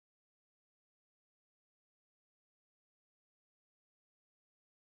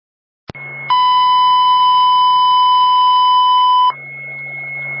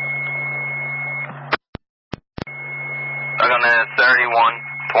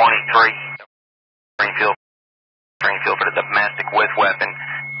Springfield for the domestic with weapon.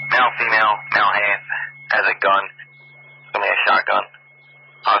 Male, female, male has a gun. Somebody a shotgun.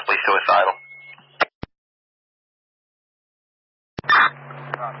 Possibly suicidal.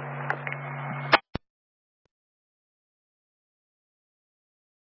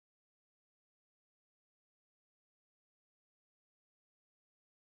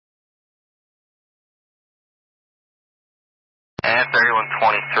 And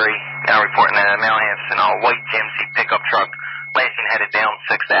 3123, now reporting that a male has in a white GMC pickup truck, last seen headed down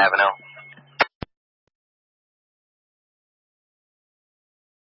 6th Avenue.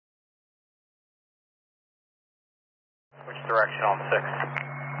 Which direction on 6th?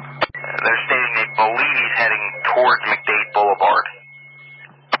 They're stating they believe he's heading towards McDade Boulevard.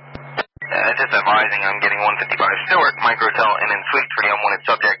 Just advising I'm getting 155 Stewart, Microtel Inn and Suite for the unwanted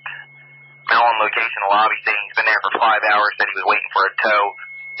subject. Male on location in the lobby saying he's been there for 5 hours, said he was waiting for a tow.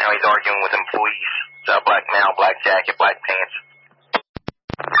 Now he's arguing with employees. It's a black male, black jacket, black pants.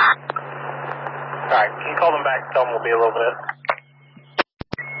 Alright, can you call them back and tell them we'll be a little bit?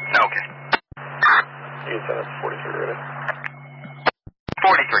 Okay. You said it's 43 ready.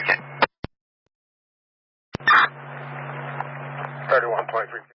 43, Ken.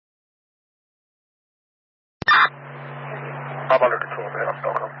 3123. I'm under control, man. I'm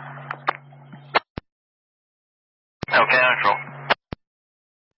still coming. Okay, control.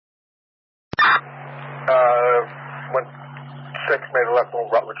 Went 6, made a left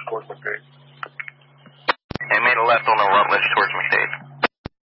on Rutledge towards McDade. And made a left on the Rutledge towards McDade.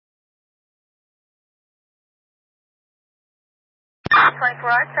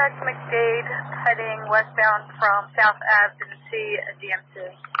 24, I checked McDade, heading westbound from South Ave, didn't see a GMC.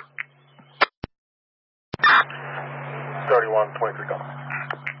 3123 coming.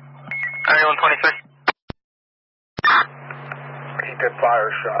 3123. He did fire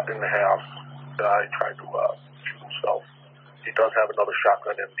a shot in the house. The guy tried to shoot himself. He does have another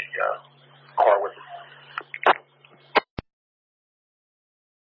shotgun in the car with him.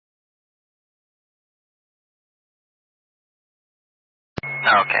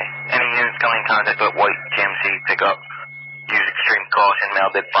 Okay. Any units coming in contact with white GMC pickup, use extreme caution.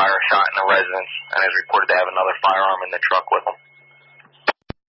 Male did fire a shot in the residence and is reported to have another firearm in the truck with him.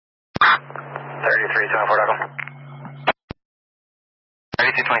 3324.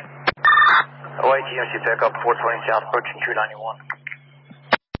 3220. A white GMC pickup, 420 South, approaching 291.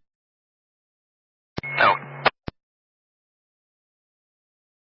 No.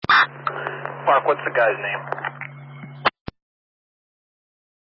 Mark, what's the guy's name?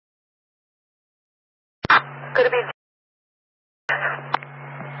 Could it be?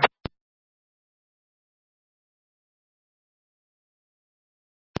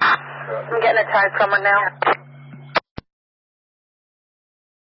 I'm getting a tag from her now.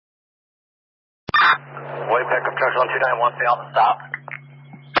 White pickup truck on 291, stay on the stop.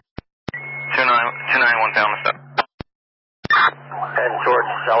 291 down the step. Heading towards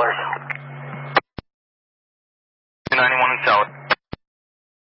Sellers. 291 in Sellers.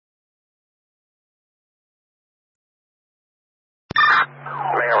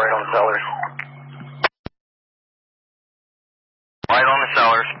 Bring it right on Sellers. Right on the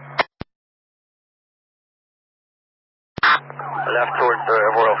Sellers. Left towards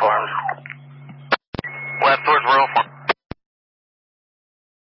Royal Farms. Left towards Royal Farm.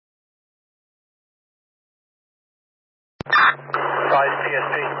 5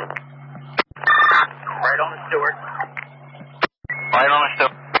 PSP. Right on the Stewart. Right on the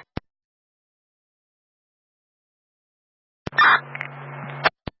step.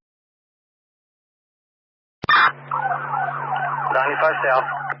 South.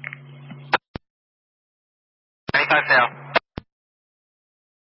 95 South.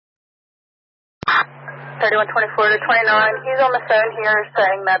 3124 to 29. He's on the phone here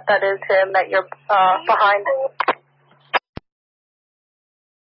saying that is him, that you're behind.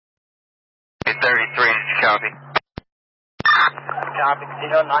 33, did you copy? Copy,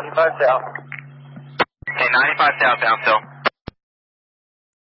 casino, 95 South. Okay, 95 South down still.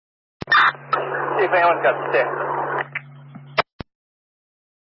 See if anyone's got sticks.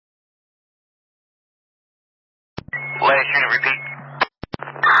 Last unit, repeat.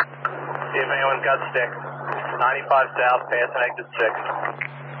 See if anyone's got sticks. 95 South, passing exit 6.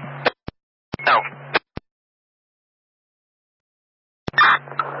 No.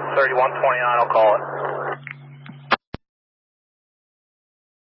 3129, I'll call it.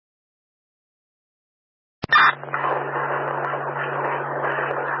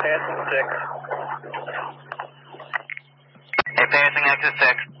 Passing 6. Hey, passing exit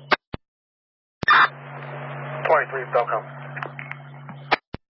 6. 23, don't come.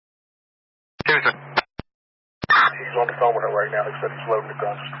 He's on the phone with her right now. He said he's loading the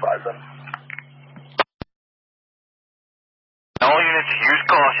gun. Just advise them. All units use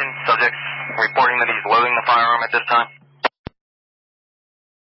caution. Subjects reporting that he's loading the firearm at this time.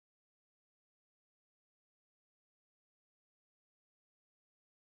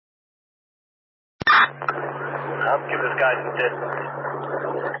 I'm giving this guy some distance.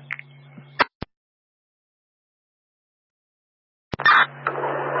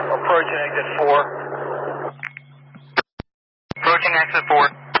 Approaching exit 4. Approaching exit 4.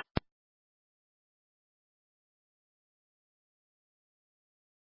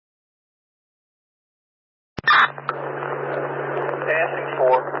 Passing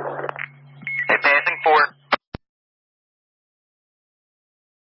 4. Okay, passing 4.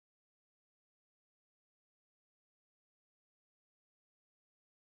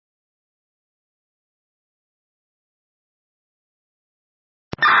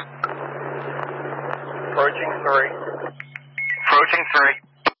 Approaching 3. Approaching 3.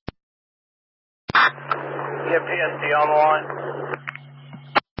 You have PSP on the line?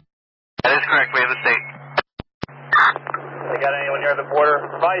 That is correct. We have the state. They got anyone near the border?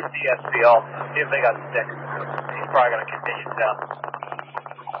 Provide DSPL. See if they got sticks. He's probably going to continue south.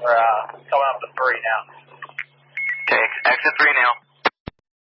 We're coming up to 3 now. Okay, exit 3 now.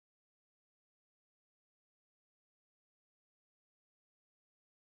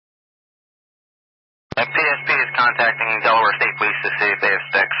 That PSP is contacting Delaware State Police to see if they have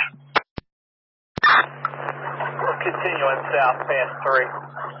sticks. We're continuing south past 3.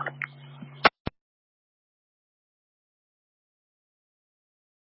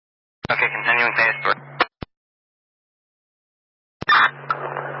 Okay, continuing past 3.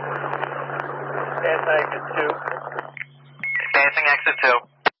 Passing exit 2. Passing exit 2.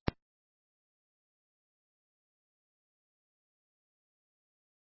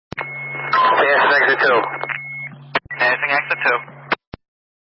 Passing exit 2. Passing exit 2.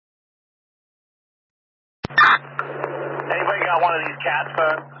 Anybody got one of these cat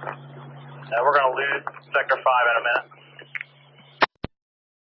phones? We're going to lose Sector 5 in a minute.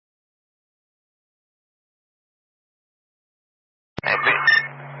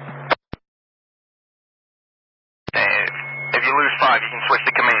 If you lose 5, you can switch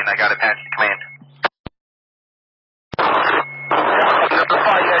to command. I got it patched to command.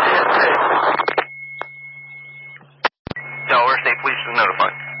 Notify you guys yesterday. Delaware State Police is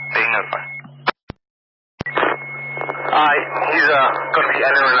notified. Being notified. He's going to be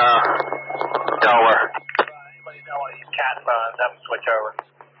entering Delaware. Anybody know one of these cat phones? Have them switch over.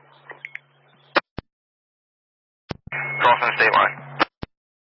 Crossing the state line.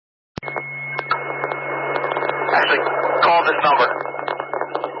 Actually, call this number.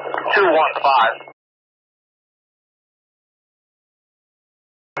 215.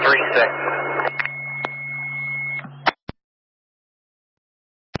 36.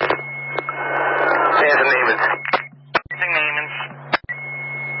 Passing Neiman's. Passing Neiman's.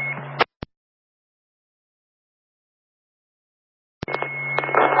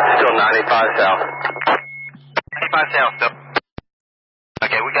 Still 95 south. 95 south, still.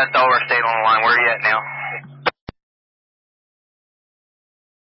 Okay, we got Delaware State on the line. Where are you at now?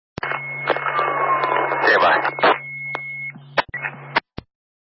 Stand by.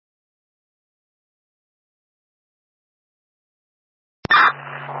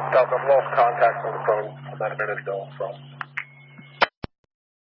 I've lost contact on the phone about a minute ago, so.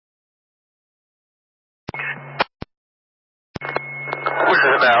 Which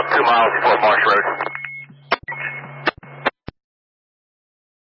is about 2 miles before Marsh Road.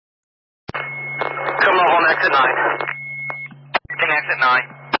 Coming off on exit 9. Exit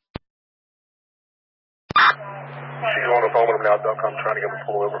 9. She's on the phone with him now, Doc. I'm trying to get him to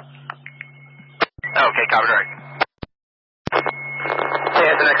pull over. Okay, covered, right.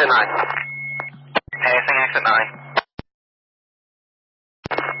 Passing exit 9. Passing exit 9.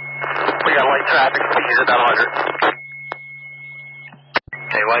 We got light traffic, speed is about 100.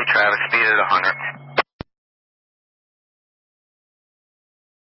 Okay, light traffic, speed at 100.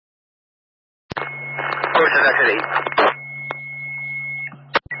 Approaches exit 8.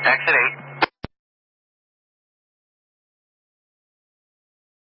 Exit 8.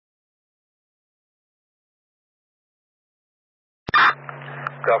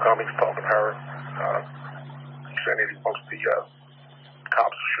 He's talking to her. He said he wants the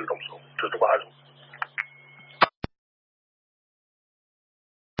cops to shoot him, so just advise him.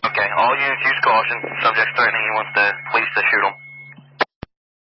 Okay, all units use caution. Subject's threatening he wants the police to shoot him.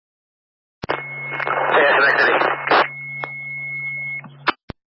 Passing exit 8.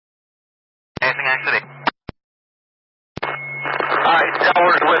 Passing exit 8. Alright,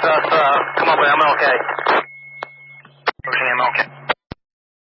 Delaware with us, come up with MLK. Approaching MLK.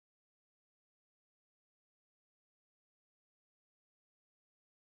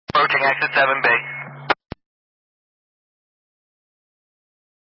 Approaching exit 7B.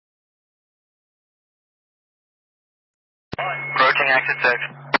 Approaching exit 6.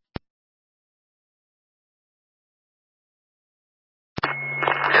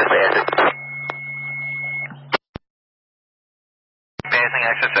 Yes, exit. Passing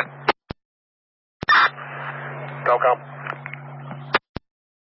exit 6. Welcome.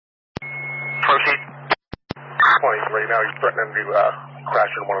 Proceed. 23. Now he's threatening to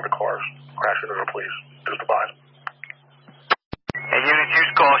crash into one of the cars. Crash into the police. Just advise. Yeah, units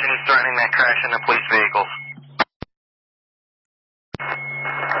use caution. He's threatening that crash into police vehicles.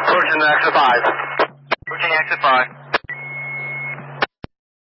 Approaching exit 5. Approaching exit 5.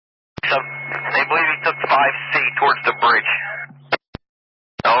 So, they believe he took 5C towards the bridge.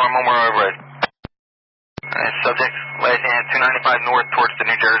 Delaware Memorial Road. Subject last name 295 north towards the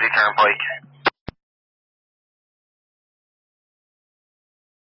New Jersey Turnpike.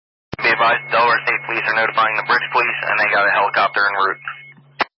 Be advised, Delaware State Police are notifying the bridge police and they got a helicopter en route.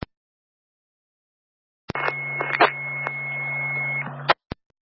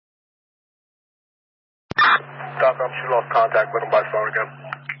 She lost contact with him by phone again.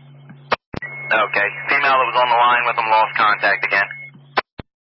 Okay. Female that was on the line with him lost contact again.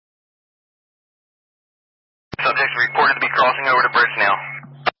 Subject's reported to be crossing over the bridge now.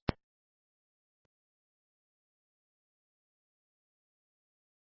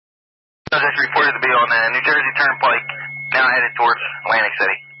 Subject's reported to be on the New Jersey Turnpike, now headed towards Atlantic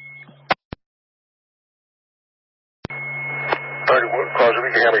City. 31, close, if you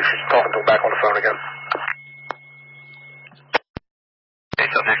can hear me, she's talking to him back on the phone again. Okay,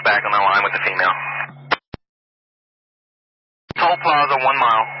 subject's back on the line with the female. Toll Plaza, 1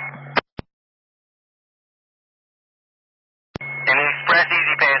 mile. In the express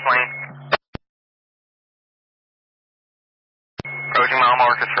easy pass lane. Approaching mile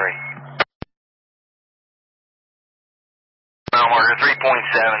marker 3. Mile marker 3.7.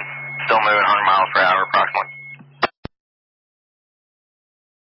 Still moving 100 miles per hour approximately.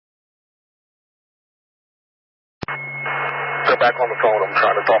 They're back on the phone. I'm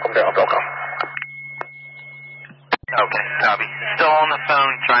trying to talk him down. Welcome. Okay, copy. Still on the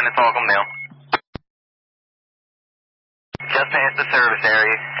phone trying to talk him down. Just past the service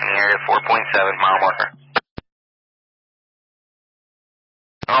area in the area 4.7 mile marker.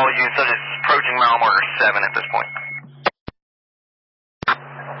 All units are just approaching mile marker 7 at this point.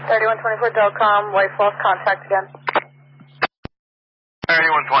 3124 Delcom, wife lost contact again.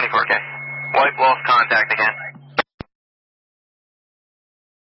 3124, okay. Wife lost contact again.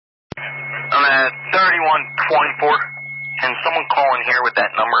 I'm at 3124. Can someone call in here with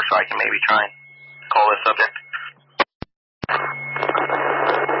that number so I can maybe try and call this subject?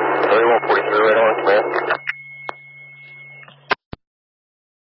 3143 right on, man.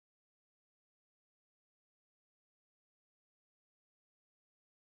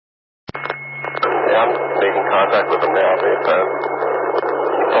 Yeah, I'm making contact with him now.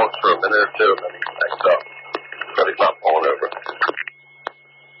 He talks for a minute or two, and then he hangs up. But he's not pulling over.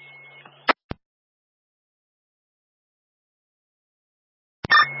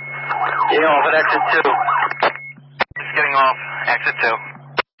 Getting off at exit 2. Just getting off exit 2.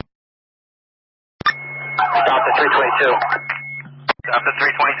 Stop at 322. Stop at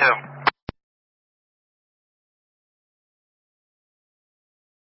 322.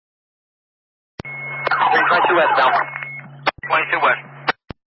 322 westbound. 22 west.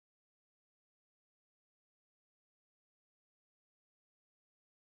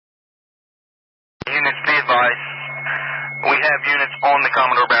 Units, be advised. We have units on the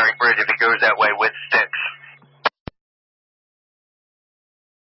Commodore Barry Bridge if it goes that way with sticks.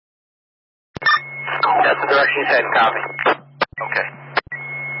 That's the direction he's heading, copy. Okay.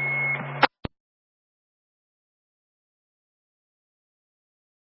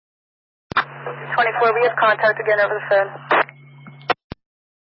 We have contact again over the phone.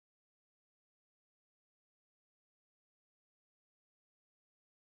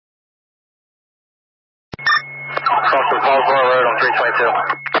 Crossing Fallsboro Road on 322.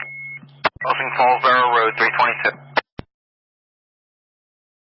 Crossing Fallsboro Road, 322.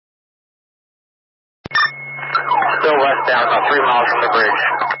 Still westbound, about 3 miles from the bridge.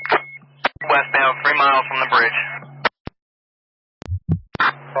 Westbound, 3 miles from the bridge.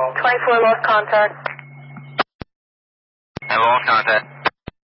 24 lost contact. I lost contact.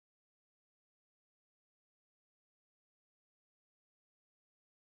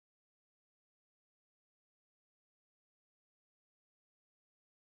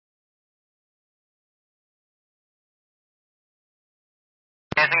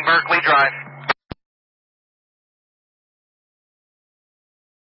 Passing Berkeley Drive.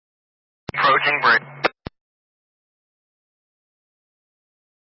 Approaching bridge.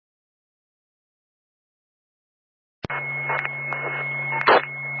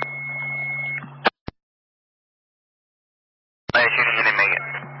 Last shooting, you didn't make it.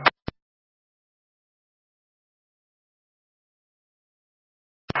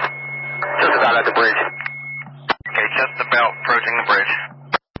 Just about at the bridge. Okay, just about approaching the bridge.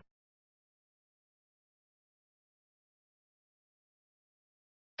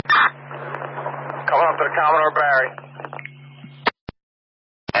 Coming up to the Commodore Barry.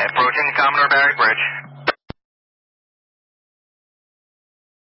 Approaching the Commodore Barry Bridge.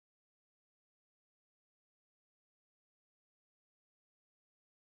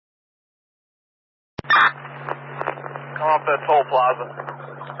 Coming up to the toll plaza.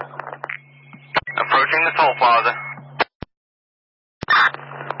 Approaching the toll plaza.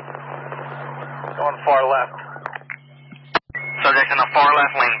 Going far left. Subject in the far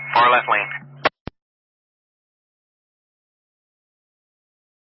left lane. Far left lane.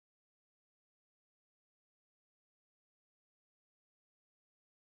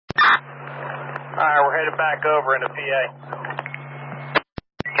 Alright, we're headed back over into PA.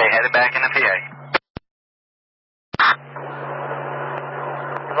 Okay, headed back into PA.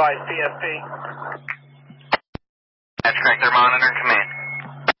 Advise PSP. That's correct, they're monitoring command.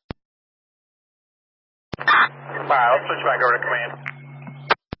 Alright, let's switch back over to command.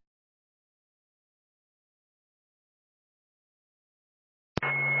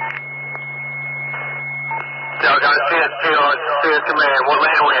 PSP on CS command. What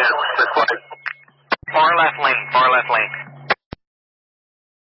lane are we in? This way. Far left lane, far left lane.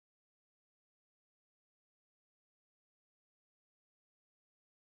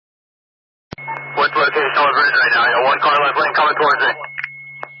 What's location on the bridge right now? I got one car left lane coming towards me.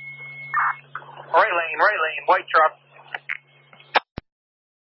 Right lane, white truck.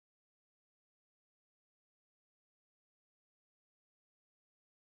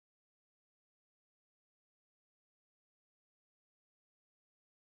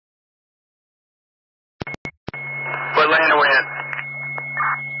 What lane are we in?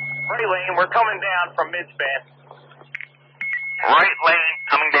 Right lane, we're coming down from midspan. Right lane,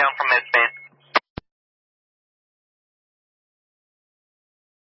 coming down from midspan.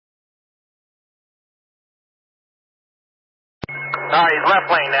 Alright, he's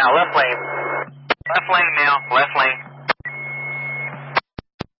left lane now, left lane. Left lane now, left lane.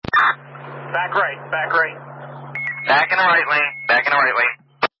 Back right, back right. Back in the right lane, back in the right lane.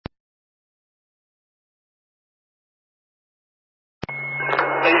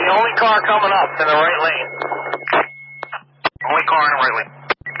 He's the only car coming up in the right lane. Only car in the right lane.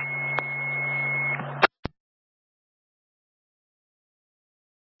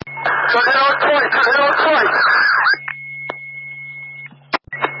 Took it on twice.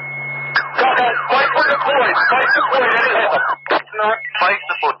 Spike for deployed, Spike's in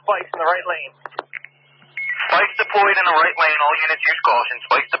the right lane. Spike's deployed in the right lane. All units use caution.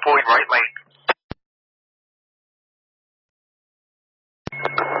 Spike's deployed right lane.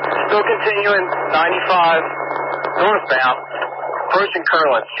 Still continuing 95 northbound, approaching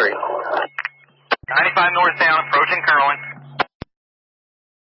Curlin Street. 95 northbound, approaching Curlin.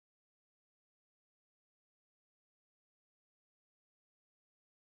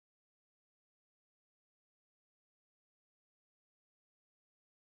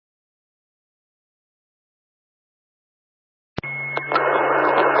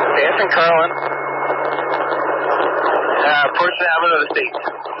 Passing Curlin. Approaching Avenue of the States.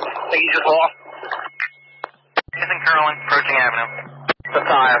 I think he just lost. Passing Curlin, approaching Avenue. The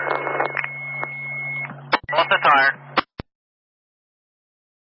tire. Lost the tire.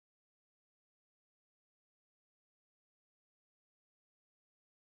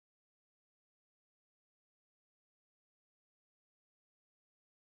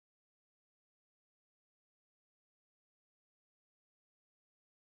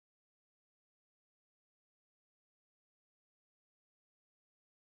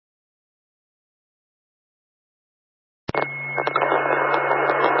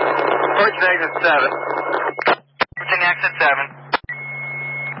 Approaching exit 7. Approaching exit 7.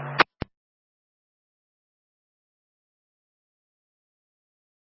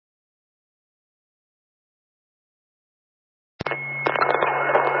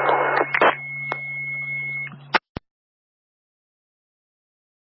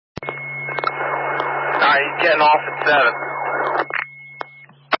 Alright, he's getting off at 7.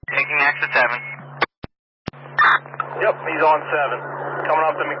 Taking exit 7. Yep, he's on 7. Coming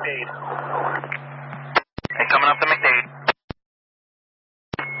up to McDade. And coming up to McDade.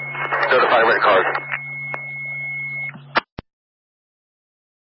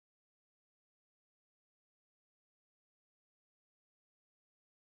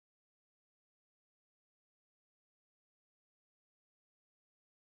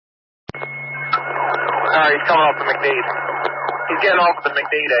 Alright, he's coming off the McDade. He's getting off at the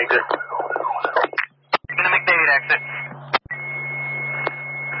McDade exit. In the McDade exit.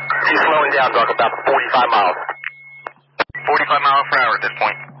 He's slowing down, Doc, about 45 miles. 45 miles per hour at this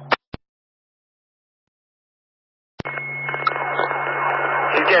point.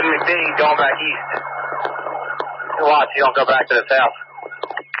 He's getting McDade going back east. Watch, you don't go back to this house.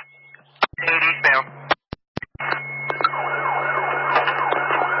 Head eastbound.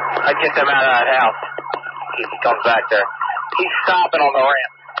 I'd get them out of that house. If he comes back there. He's stopping on the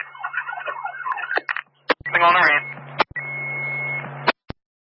ramp. Stopping on the ramp.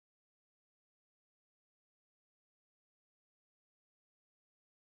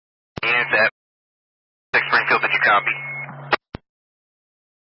 Units at 6 Springfield, did you copy?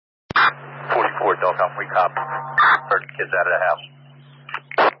 44, Doc, I'm free cop. Heard the kids out of the house.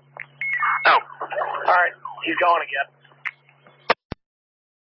 Oh. Alright, he's going again.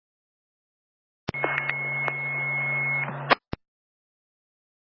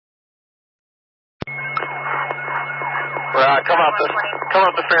 Come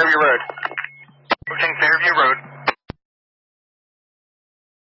up the Fairview Road. Approaching Fairview Road.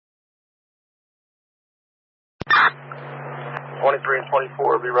 '23 and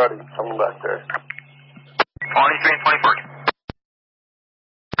 24 will be ready. Coming back there. 23 and 24.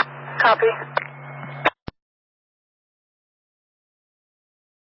 Copy.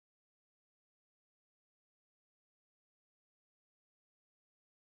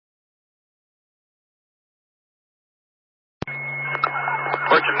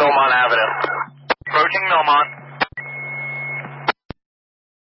 Approaching Millmont Avenue. Approaching Millmont.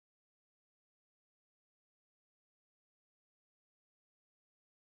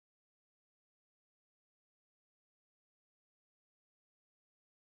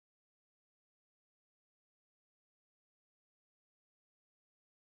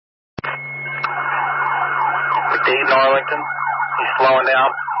 McDade and Arlington. He's slowing down.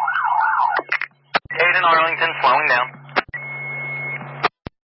 Hayden Arlington slowing down.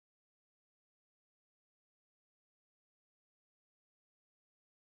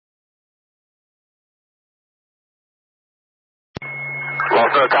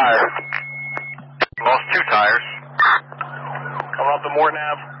 Lost a tire. Lost 2 tires. Coming up the Morton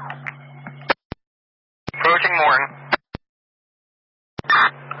Ave. Approaching Morton.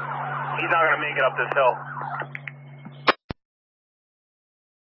 He's not going to make it up this hill.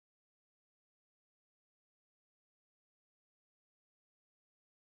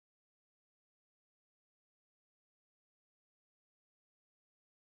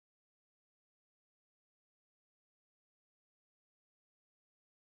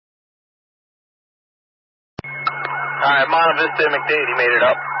 Alright, Monte Vista and McDade, he made it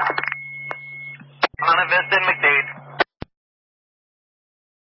up. Monte Vista and McDade.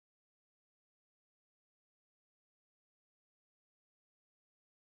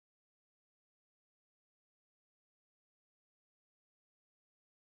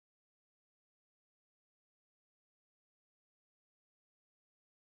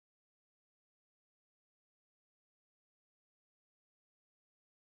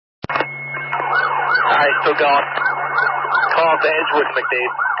 Alright, still going. Call up to Edgewood and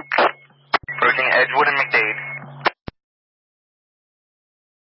McDade. Approaching Edgewood and McDade.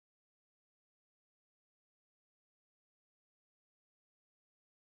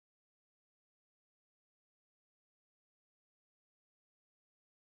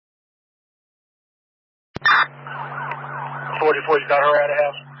 He's got her out of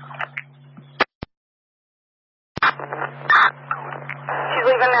house. She's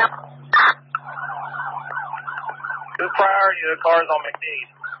leaving now. Good priority, the car's on McDade.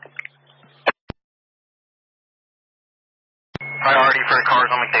 Priority for the cars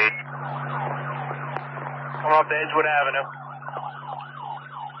on McDade. Coming up to Edgewood Avenue.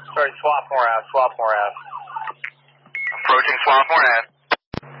 Sorry, Swarthmore Ave. Approaching Swarthmore Ave.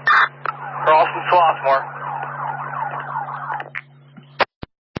 Crossing Swarthmore.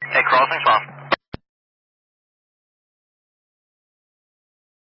 Okay, crossing Swarthmore.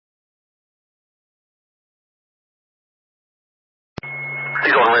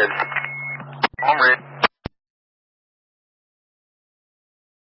 He's on red. On red.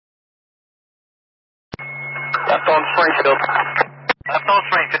 Left on Springfield. Left on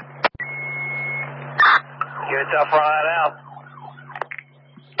Springfield. Units out front of that house.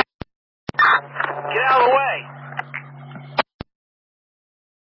 Get out of the way.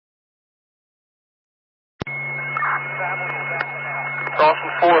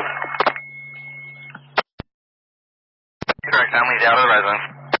 Crossing 4th. Correct, family's out of the residence.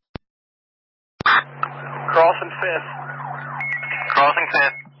 Crossing 5th. Crossing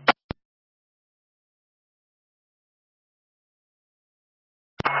 5th.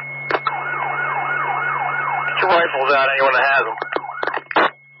 rifles out, anyone that has them.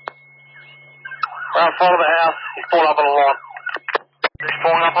 Around front of the house, he's pulling up on the lawn. He's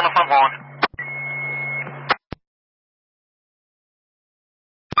pulling up on the front lawn.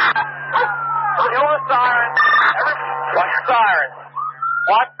 Kill the siren. Watch the sirens.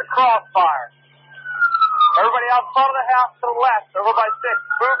 Watch the crossfire. Everybody out front of the house to the left, over by 6.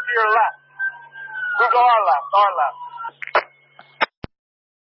 Move to your left. Move to our left, our left.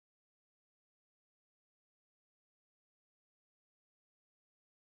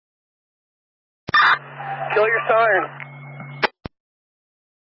 Kill your siren.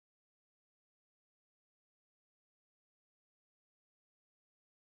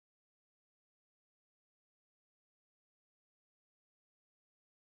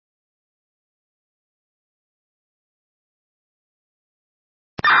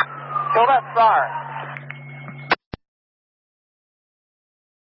 Kill that siren.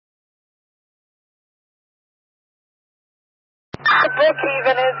 The book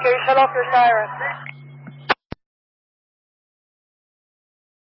even is, can you shut off your siren?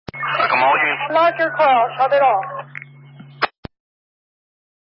 Come all units. Not your call. Shut it off.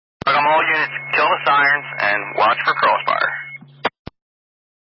 Come all units. Kill the sirens and watch for crossfire.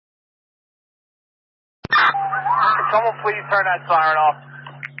 Can someone please turn that siren off?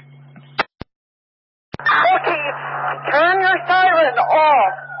 Okay, turn your siren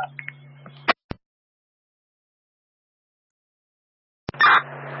off.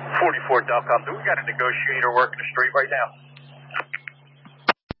 44 Delcom. Do we got a negotiator working the street right now?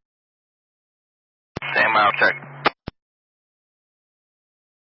 Stand by, I'll check.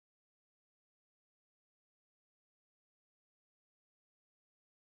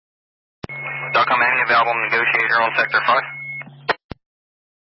 Delcom, any available negotiator on Sector 5?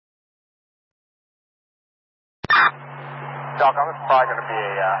 Delcom, this is probably going to be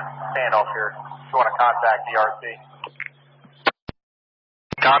a standoff here. If you want to contact the RC.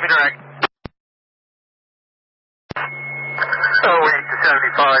 Copy direct. 08 to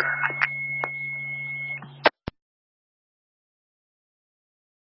 75.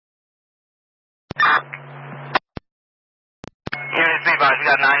 Units, be advised, we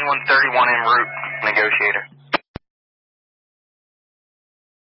got 9131 en route, negotiator.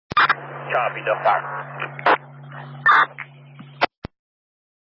 Copy, Delcom.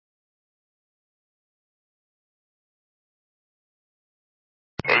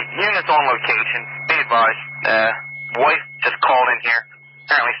 Units on location, be advised, wife just called in here,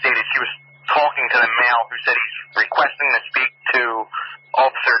 apparently stated she was talking to the male who said he's requesting to speak to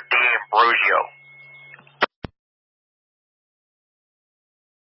Officer D'Ambrosio.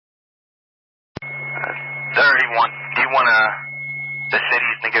 31, do you want the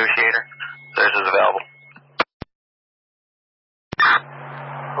city's negotiator? Theirs is available.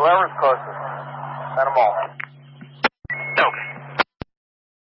 Whoever's closest, send them all. Okay.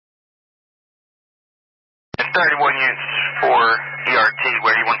 And 31 units for ERT,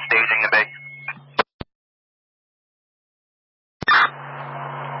 where do you want staging to be?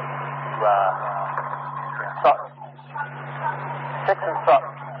 Sutton. 6th and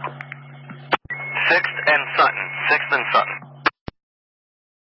Sutton. 6th and Sutton. 6th and Sutton.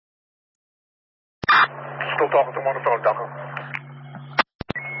 Still talking to him on the phone, Delcom.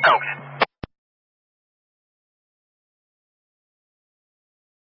 Okay.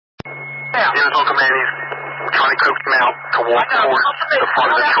 Units on command, he's trying to coax him out to walk towards the front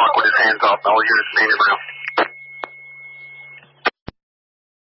of the truck with his hands up. All units standing around.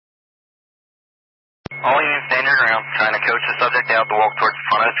 All units stand your ground, trying to coach the subject out to walk towards the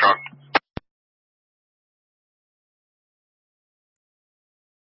front of the truck.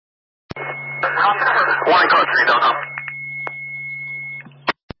 One in custody, Delcom.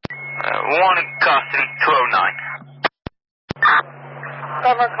 One in custody, 209.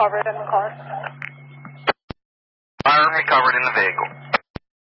 Gun recovered in the car. Firearm recovered in the vehicle.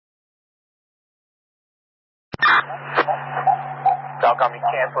 Delcom, you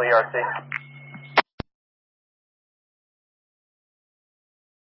cancel ERC.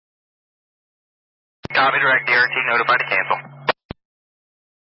 Copy direct, DRT notified to cancel.